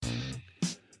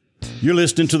You're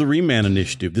listening to the Reman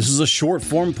Initiative. This is a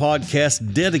short-form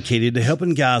podcast dedicated to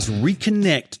helping guys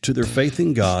reconnect to their faith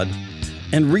in God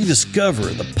and rediscover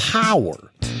the power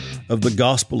of the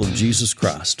gospel of Jesus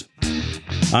Christ.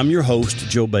 I'm your host,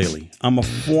 Joe Bailey. I'm a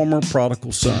former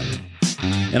prodigal son,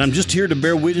 and I'm just here to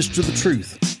bear witness to the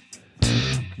truth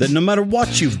that no matter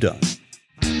what you've done,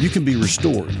 you can be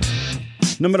restored.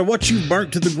 No matter what you've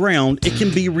burnt to the ground, it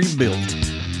can be rebuilt,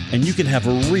 and you can have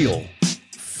a real,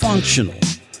 functional,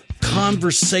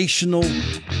 conversational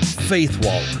faith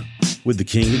walk with the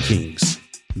King of Kings,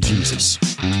 Jesus.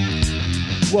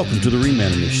 Welcome to the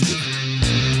Reman Initiative.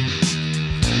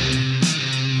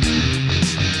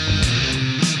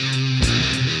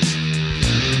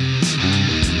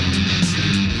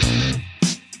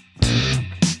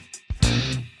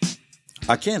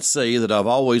 I can't say that I've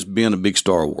always been a big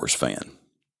Star Wars fan,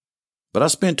 but I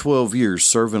spent 12 years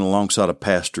serving alongside a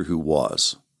pastor who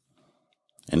was.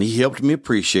 And he helped me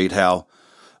appreciate how,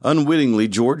 unwittingly,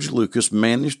 George Lucas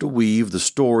managed to weave the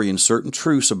story and certain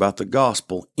truths about the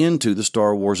gospel into the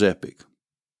Star Wars epic.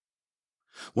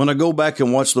 When I go back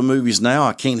and watch the movies now,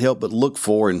 I can't help but look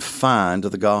for and find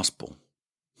the gospel.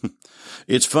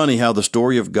 It's funny how the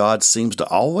story of God seems to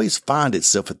always find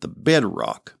itself at the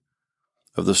bedrock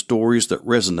of the stories that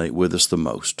resonate with us the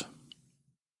most.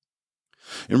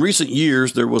 In recent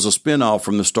years, there was a spinoff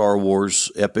from the Star Wars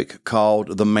epic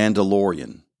called The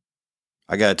Mandalorian.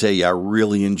 I gotta tell you, I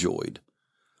really enjoyed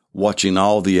watching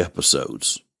all the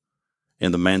episodes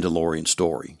in the Mandalorian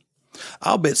story.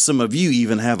 I'll bet some of you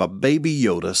even have a baby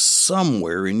Yoda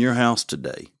somewhere in your house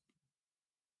today.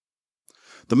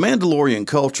 The Mandalorian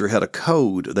culture had a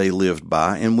code they lived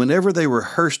by, and whenever they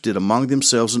rehearsed it among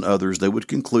themselves and others, they would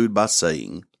conclude by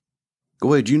saying,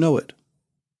 "Go ahead, you know it."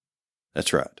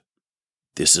 That's right.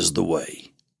 This is the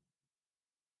way.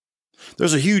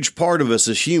 There's a huge part of us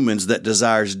as humans that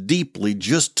desires deeply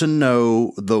just to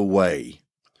know the way.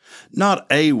 Not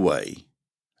a way,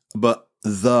 but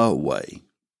the way.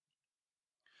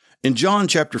 In John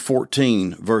chapter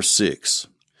 14, verse 6,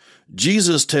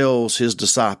 Jesus tells his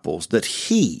disciples that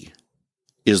he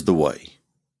is the way,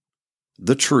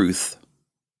 the truth,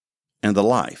 and the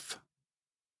life,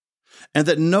 and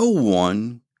that no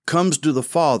one comes to the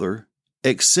Father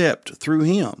except through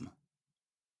him.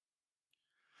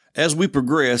 As we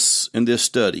progress in this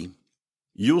study,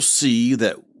 you'll see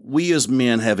that we as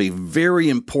men have a very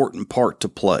important part to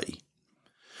play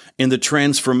in the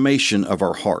transformation of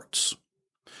our hearts.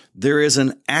 There is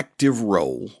an active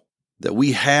role that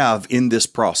we have in this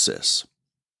process,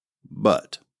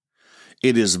 but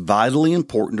it is vitally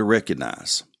important to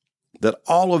recognize that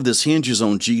all of this hinges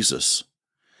on Jesus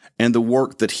and the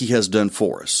work that he has done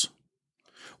for us,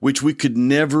 which we could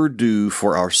never do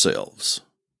for ourselves.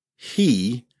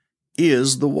 He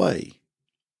is the way.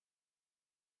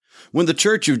 When the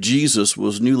Church of Jesus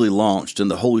was newly launched and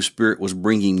the Holy Spirit was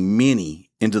bringing many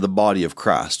into the body of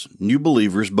Christ, new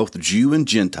believers, both Jew and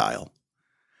Gentile,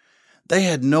 they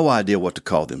had no idea what to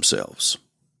call themselves.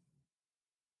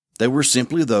 They were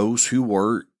simply those who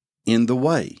were in the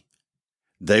way.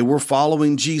 They were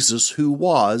following Jesus, who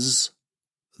was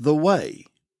the way.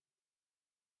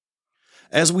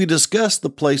 As we discuss the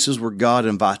places where God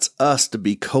invites us to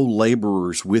be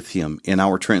co-laborers with him in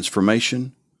our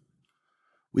transformation,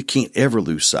 we can't ever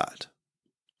lose sight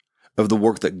of the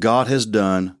work that God has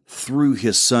done through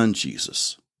his Son,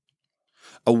 Jesus.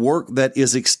 A work that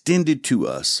is extended to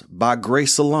us by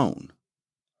grace alone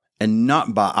and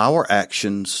not by our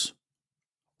actions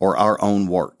or our own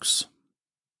works.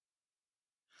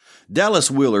 Dallas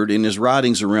Willard, in his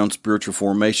writings around spiritual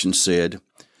formation, said,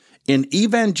 "In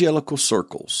evangelical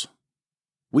circles,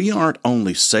 we aren't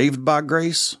only saved by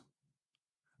grace,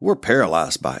 we're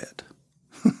paralyzed by it."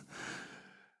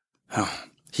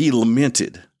 He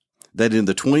lamented that in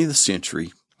the 20th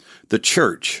century, the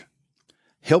church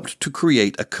helped to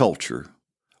create a culture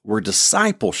where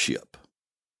discipleship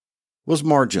was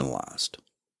marginalized.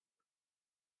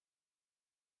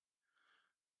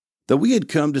 That we had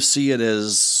come to see it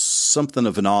as something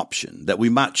of an option that we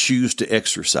might choose to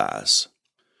exercise.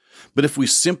 But if we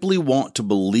simply want to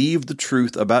believe the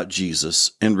truth about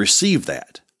Jesus and receive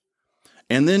that,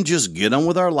 and then just get on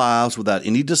with our lives without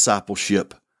any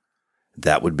discipleship,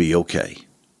 that would be okay.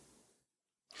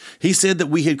 He said that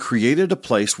we had created a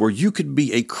place where you could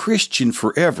be a Christian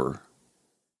forever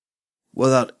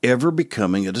without ever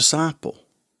becoming a disciple.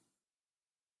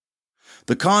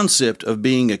 The concept of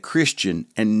being a Christian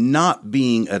and not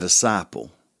being a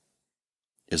disciple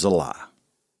is a lie,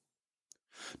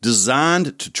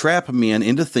 designed to trap men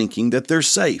into thinking that they're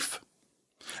safe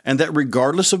and that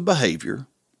regardless of behavior,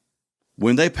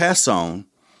 when they pass on,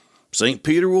 St.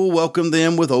 Peter will welcome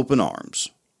them with open arms.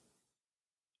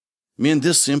 Men,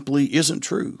 this simply isn't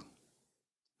true.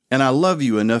 And I love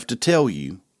you enough to tell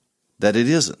you that it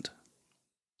isn't.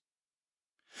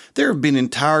 There have been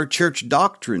entire church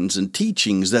doctrines and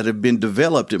teachings that have been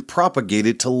developed and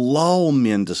propagated to lull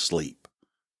men to sleep.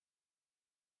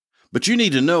 But you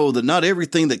need to know that not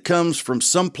everything that comes from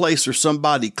some place or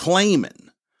somebody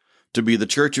claiming to be the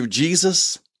Church of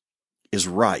Jesus is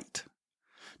right.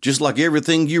 Just like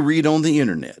everything you read on the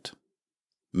internet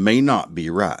may not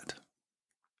be right.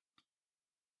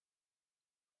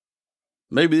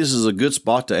 Maybe this is a good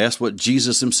spot to ask what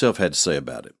Jesus himself had to say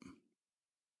about it.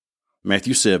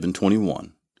 Matthew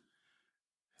 7:21.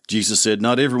 Jesus said,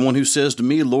 "Not everyone who says to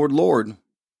me, 'Lord, Lord,'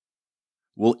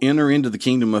 will enter into the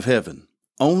kingdom of heaven.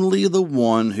 Only the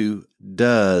one who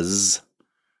does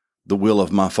the will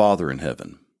of my Father in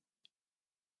heaven."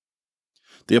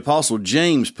 The Apostle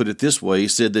James put it this way. He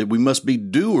said that we must be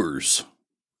doers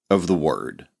of the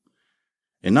word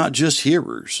and not just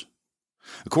hearers.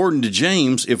 According to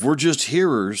James, if we're just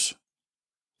hearers,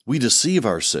 we deceive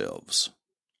ourselves.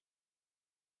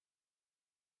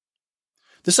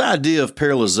 This idea of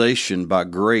paralyzation by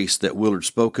grace that Willard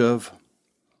spoke of,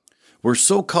 where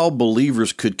so-called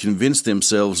believers could convince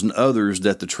themselves and others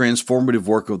that the transformative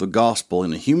work of the gospel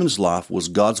in a human's life was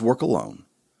God's work alone,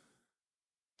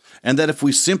 and that if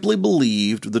we simply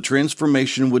believed, the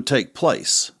transformation would take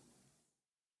place.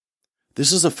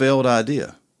 This is a failed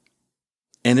idea,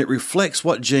 and it reflects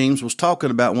what James was talking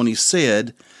about when he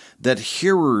said that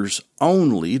hearers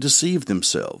only deceive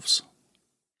themselves.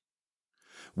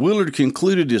 Willard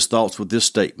concluded his thoughts with this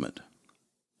statement.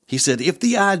 He said, "If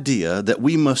the idea that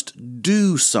we must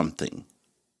do something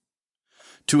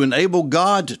to enable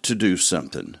God to do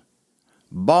something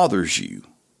bothers you,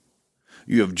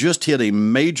 you have just hit a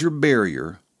major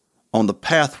barrier on the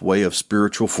pathway of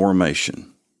spiritual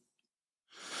formation."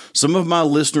 Some of my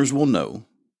listeners will know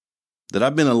that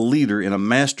I've been a leader in a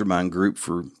mastermind group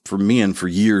for men for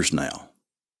years now.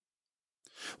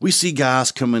 We see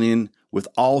guys coming in with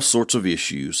all sorts of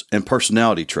issues and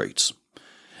personality traits.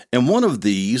 And one of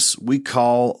these we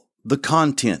call the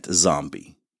content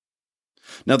zombie.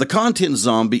 Now, the content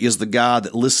zombie is the guy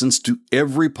that listens to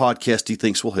every podcast he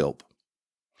thinks will help,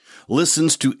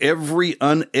 listens to every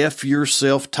un-F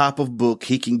yourself type of book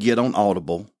he can get on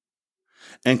Audible,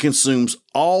 and consumes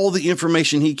all the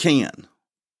information he can.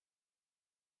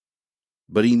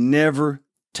 But he never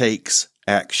takes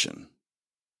action.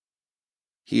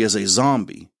 He is a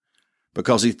zombie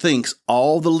because he thinks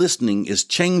all the listening is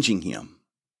changing him.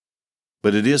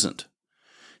 But it isn't.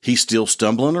 He's still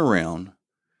stumbling around,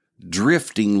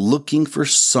 drifting, looking for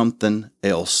something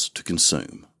else to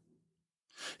consume.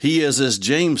 He is, as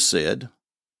James said,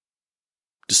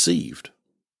 deceived.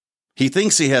 He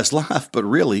thinks he has life, but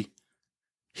really,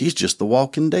 he's just the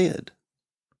walking dead.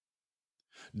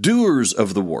 Doers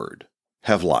of the word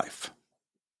have life,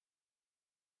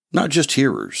 not just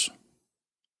hearers.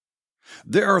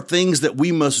 There are things that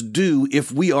we must do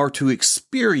if we are to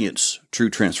experience true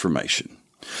transformation.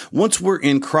 Once we're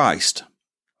in Christ,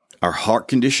 our heart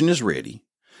condition is ready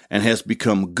and has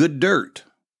become good dirt.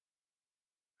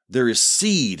 There is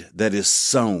seed that is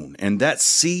sown, and that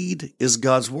seed is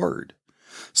God's word.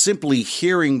 Simply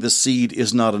hearing the seed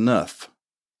is not enough.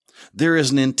 There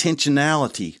is an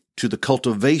intentionality to the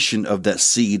cultivation of that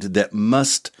seed that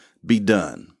must be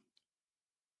done.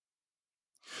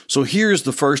 So here's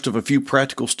the first of a few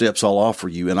practical steps I'll offer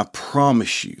you, and I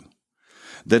promise you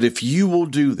that if you will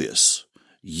do this,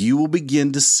 you will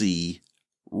begin to see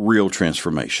real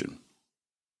transformation.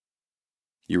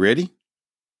 You ready?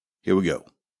 Here we go.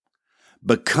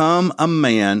 Become a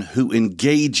man who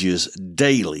engages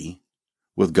daily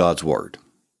with God's word.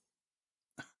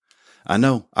 I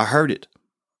know, I heard it.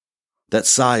 That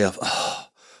sigh of,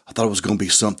 I thought it was going to be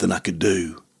something I could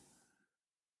do.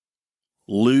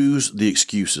 Lose the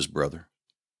excuses, brother.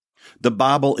 The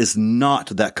Bible is not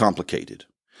that complicated.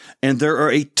 And there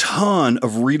are a ton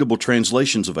of readable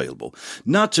translations available,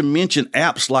 not to mention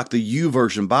apps like the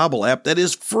YouVersion Bible app that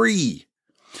is free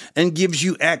and gives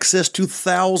you access to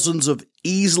thousands of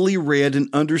easily read and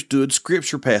understood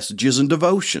scripture passages and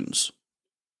devotions.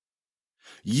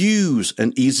 Use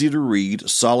an easy-to-read,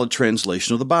 solid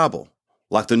translation of the Bible,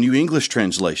 like the New English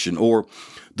Translation or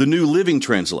the New Living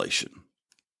Translation,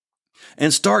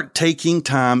 and start taking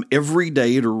time every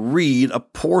day to read a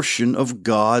portion of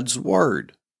God's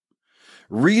Word.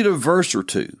 Read a verse or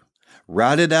two,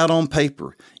 write it out on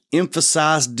paper,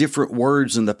 emphasize different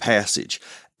words in the passage,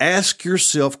 ask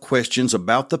yourself questions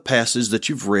about the passage that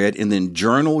you've read, and then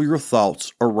journal your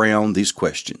thoughts around these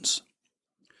questions.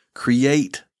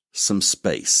 Create some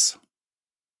space.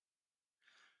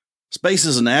 SPACE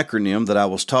is an acronym that I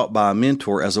was taught by a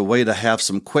mentor as a way to have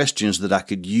some questions that I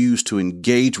could use to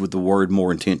engage with the Word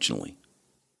more intentionally.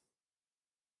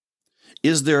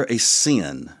 Is there a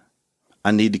sin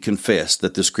I need to confess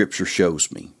that the Scripture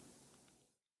shows me?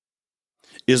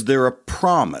 Is there a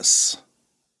promise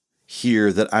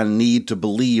here that I need to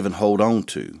believe and hold on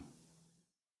to?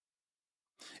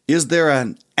 Is there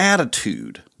an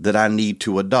attitude that I need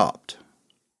to adopt?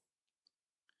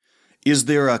 Is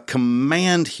there a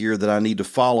command here that I need to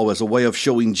follow as a way of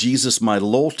showing Jesus my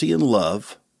loyalty and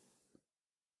love?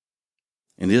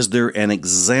 And is there an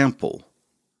example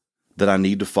that I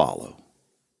need to follow?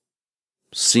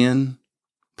 Sin,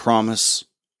 promise,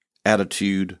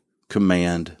 attitude,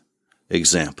 command,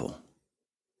 example.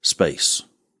 SPACE.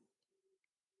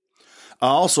 I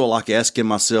also like asking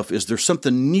myself, is there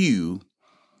something new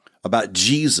about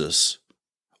Jesus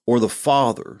or the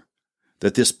Father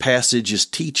that this passage is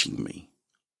teaching me?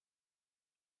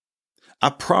 I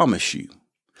promise you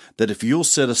that if you'll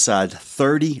set aside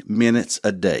 30 minutes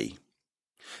a day,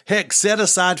 heck, set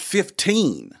aside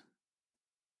 15,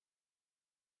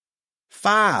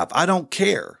 5, I don't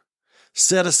care.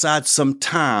 Set aside some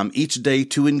time each day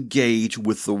to engage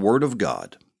with the Word of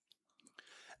God.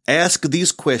 Ask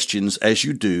these questions as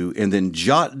you do, and then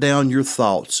jot down your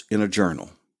thoughts in a journal.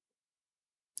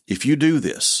 If you do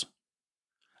this,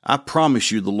 I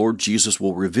promise you the Lord Jesus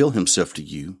will reveal himself to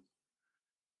you,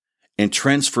 and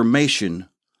transformation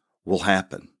will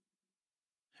happen.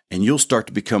 And you'll start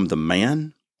to become the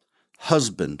man,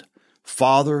 husband,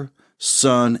 father,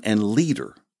 son, and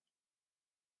leader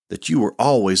that you were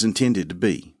always intended to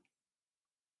be.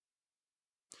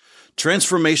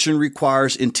 Transformation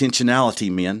requires intentionality,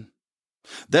 men.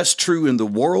 That's true in the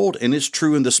world and it's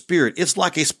true in the spirit. It's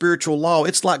like a spiritual law.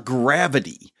 It's like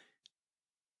gravity.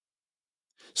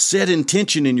 Set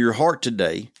intention in your heart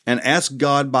today and ask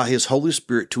God by His Holy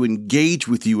Spirit to engage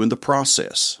with you in the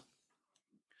process.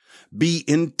 Be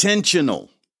intentional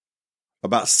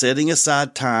about setting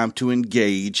aside time to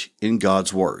engage in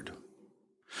God's Word.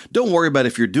 Don't worry about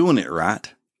if you're doing it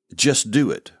right. Just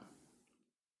do it.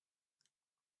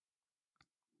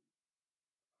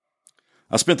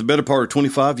 I spent the better part of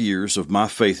 25 years of my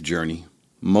faith journey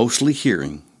mostly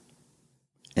hearing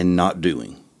and not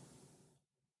doing.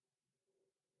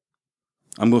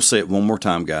 I'm going to say it one more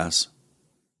time, guys.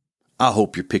 I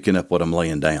hope you're picking up what I'm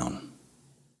laying down.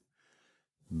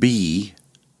 Be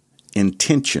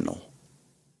intentional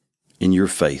in your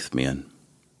faith, men.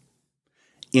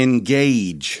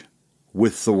 Engage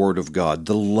with the Word of God,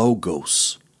 the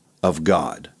Logos of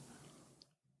God.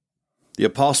 The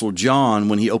Apostle John,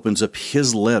 when he opens up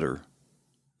his letter,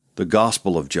 the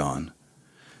Gospel of John,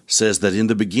 says that in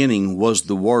the beginning was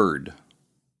the Word,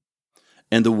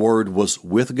 and the Word was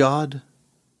with God,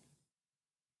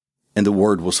 and the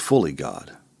Word was fully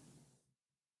God.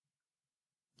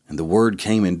 And the Word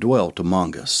came and dwelt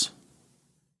among us.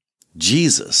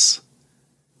 Jesus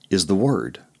is the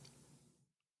Word,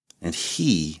 and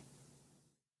He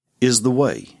is the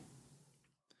way.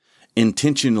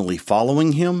 Intentionally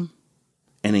following Him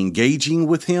and engaging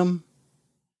with Him,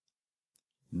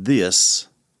 this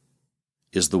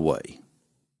is the way.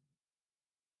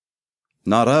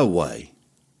 Not a way,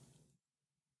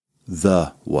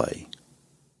 the way.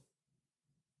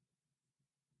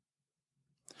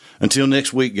 Until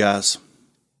next week, guys,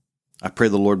 I pray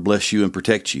the Lord bless you and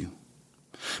protect you.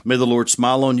 May the Lord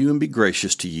smile on you and be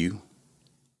gracious to you.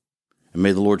 And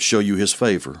may the Lord show you His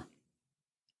favor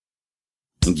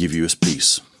and give you His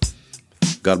peace.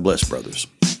 God bless, brothers.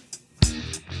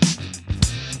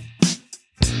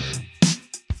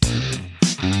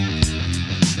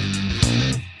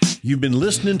 You've been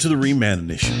listening to the Reman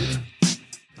Initiative.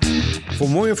 For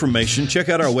more information, check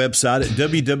out our website at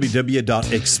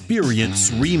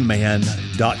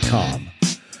www.experiencereman.com.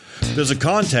 There's a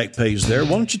contact page there. Why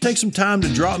don't you take some time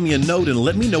to drop me a note and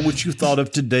let me know what you thought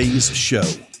of today's show?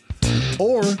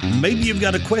 Or maybe you've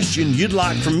got a question you'd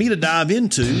like for me to dive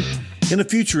into in a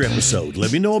future episode.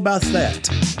 Let me know about that.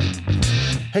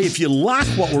 Hey, if you like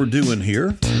what we're doing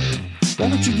here, why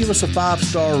don't you give us a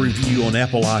 5-star review on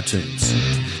Apple iTunes?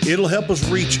 It'll help us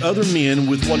reach other men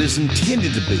with what is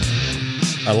intended to be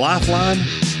a lifeline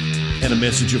and a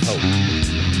message of hope.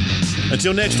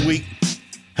 Until next week,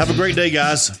 have a great day,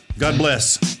 guys. God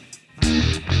bless.